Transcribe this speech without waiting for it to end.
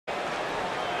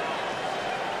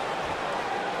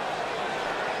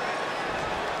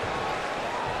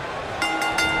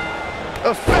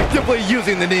effectively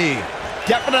using the knee.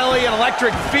 Definitely an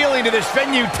electric feeling to this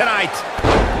venue tonight.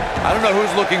 I don't know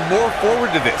who's looking more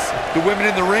forward to this, the women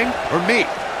in the ring or me.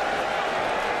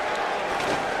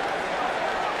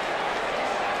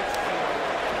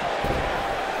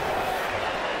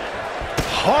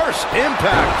 Harsh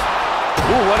impact.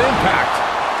 Ooh, what impact.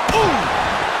 Ooh.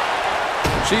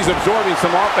 She's absorbing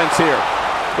some offense here,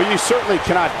 but you certainly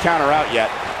cannot count her out yet.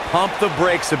 Pump the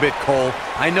brakes a bit, Cole.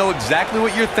 I know exactly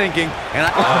what you're thinking, and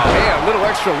hey, a little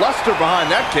extra luster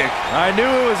behind that kick. I knew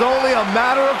it was only a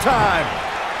matter of time.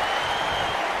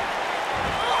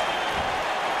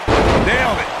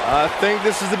 Nailed it. I think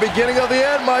this is the beginning of the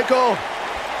end, Michael.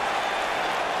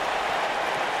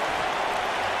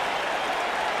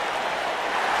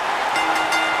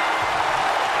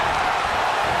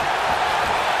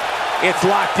 It's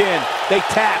locked in. They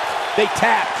tapped. They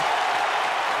tapped.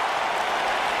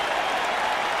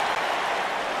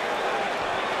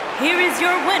 Here is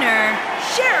your winner,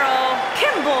 Cheryl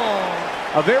Kimball.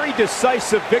 A very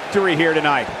decisive victory here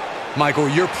tonight. Michael,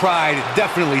 your pride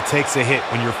definitely takes a hit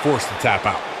when you're forced to tap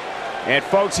out. And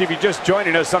folks, if you're just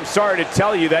joining us, I'm sorry to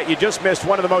tell you that you just missed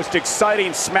one of the most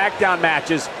exciting SmackDown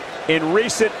matches in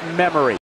recent memory.